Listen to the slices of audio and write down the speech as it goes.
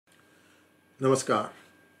Namaskar.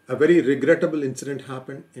 A very regrettable incident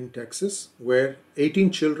happened in Texas where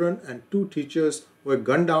 18 children and two teachers were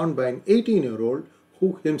gunned down by an 18-year-old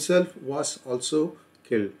who himself was also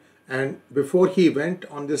killed. And before he went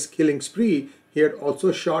on this killing spree, he had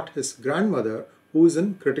also shot his grandmother who is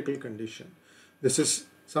in critical condition. This is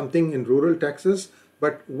something in rural Texas,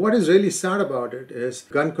 but what is really sad about it is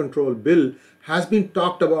gun control bill has been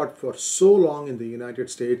talked about for so long in the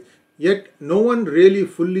United States. Yet no one really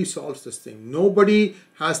fully solves this thing. Nobody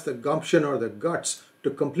has the gumption or the guts to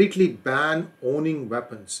completely ban owning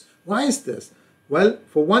weapons. Why is this? Well,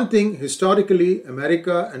 for one thing, historically,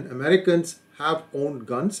 America and Americans have owned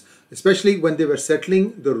guns, especially when they were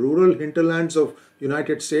settling the rural hinterlands of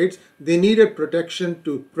United States. They needed protection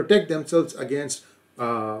to protect themselves against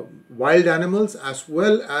wild animals as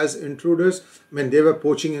well as intruders. I mean, they were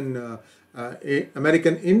poaching in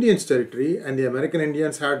American Indians territory, and the American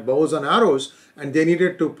Indians had bows and arrows and they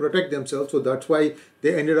needed to protect themselves, so that's why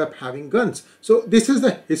they ended up having guns. So this is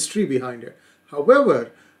the history behind it.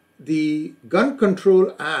 However, the Gun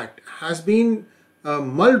Control Act has been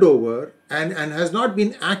mulled over and has not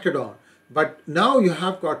been acted on. But now you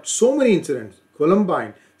have got so many incidents: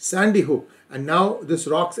 Columbine, Sandy Hook, and now this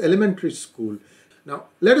Rocks Elementary School. Now,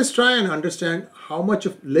 let us try and understand how much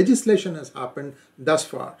of legislation has happened thus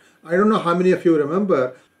far. I don't know how many of you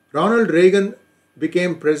remember, Ronald Reagan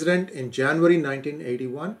became president in January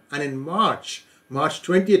 1981, and in March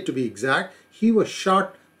 20th to be exact, he was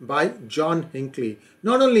shot by John Hinckley.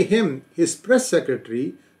 Not only him, his press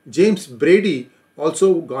secretary, James Brady,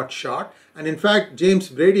 also got shot, and in fact, James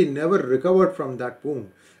Brady never recovered from that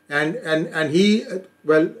wound. And he,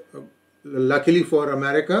 well, luckily for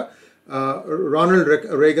America, Ronald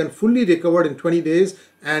Reagan fully recovered in 20 days,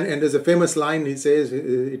 and there's a famous line he says,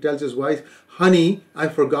 he tells his wife, "Honey, I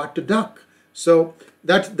forgot to duck." So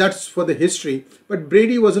that's for the history. But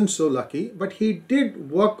Brady wasn't so lucky, but he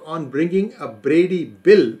did work on bringing a Brady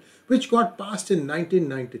bill, which got passed in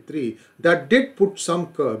 1993, that did put some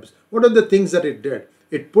curbs. What are the things that it did?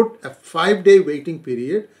 It put a 5-day waiting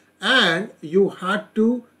period, and you had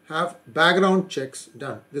to have background checks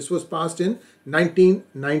done. This was passed in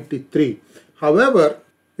 1993. However,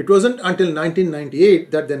 it wasn't until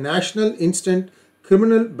 1998 that the National Instant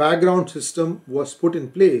Criminal Background System was put in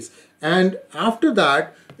place. And after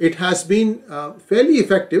that, it has been fairly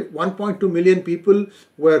effective. 1.2 million people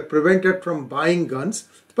were prevented from buying guns,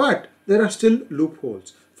 but there are still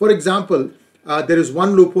loopholes. For example, there is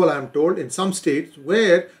one loophole, I am told, in some states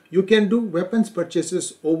where you can do weapons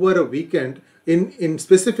purchases over a weekend in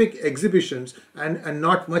specific exhibitions, and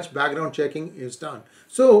not much background checking is done.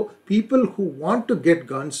 So people who want to get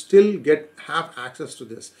guns still have access to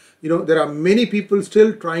this. You know, there are many people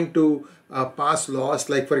still trying to pass laws.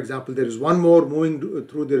 Like, for example, there is one more moving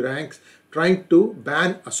through the ranks trying to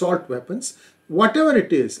ban assault weapons. Whatever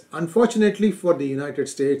it is, unfortunately for the United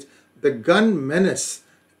States, the gun menace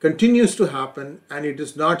continues to happen, and it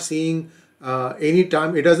is not seeing any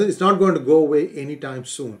time. It's not going to go away anytime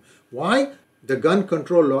soon. Why? The gun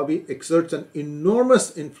control lobby exerts an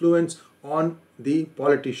enormous influence on the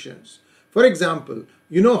politicians. For example,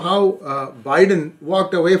 you know how Biden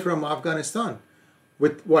walked away from Afghanistan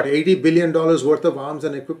with what, $80 billion worth of arms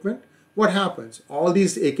and equipment? What happens? All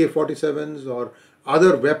these AK-47s or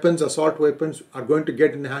other weapons, assault weapons, are going to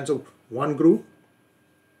get in the hands of one group.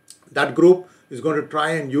 That group is going to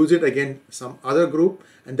try and use it against some other group,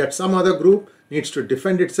 and that some other group needs to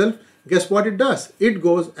defend itself. Guess what it does? It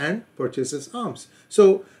goes and purchases arms.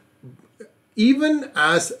 So even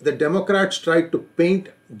as the Democrats tried to paint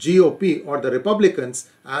GOP or the Republicans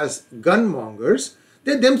as gun mongers,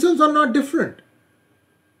 they themselves are not different.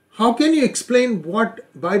 How can you explain what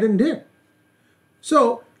Biden did?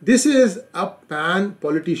 So this is a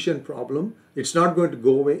pan-politician problem. It's not going to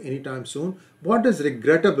go away anytime soon. What is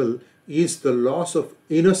regrettable is the loss of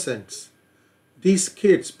innocence. These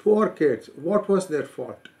kids, poor kids, what was their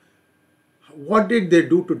fault? What did they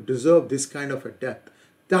do to deserve this kind of a death?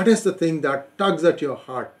 That is the thing that tugs at your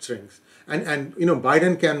heartstrings. And you know,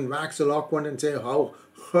 Biden can wax eloquent and say how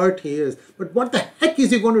hurt he is, but what the heck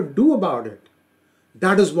is he going to do about it?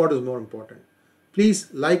 That is what is more important. Please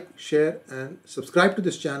like, share, and subscribe to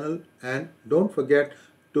this channel, and don't forget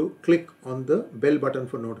to click on the bell button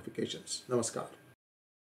for notifications. Namaskar.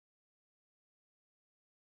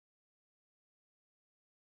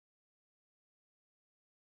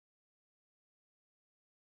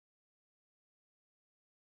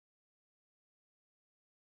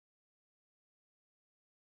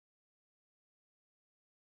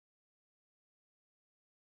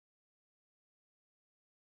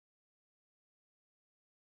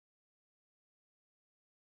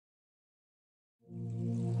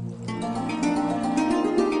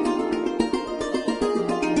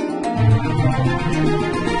 Thank you.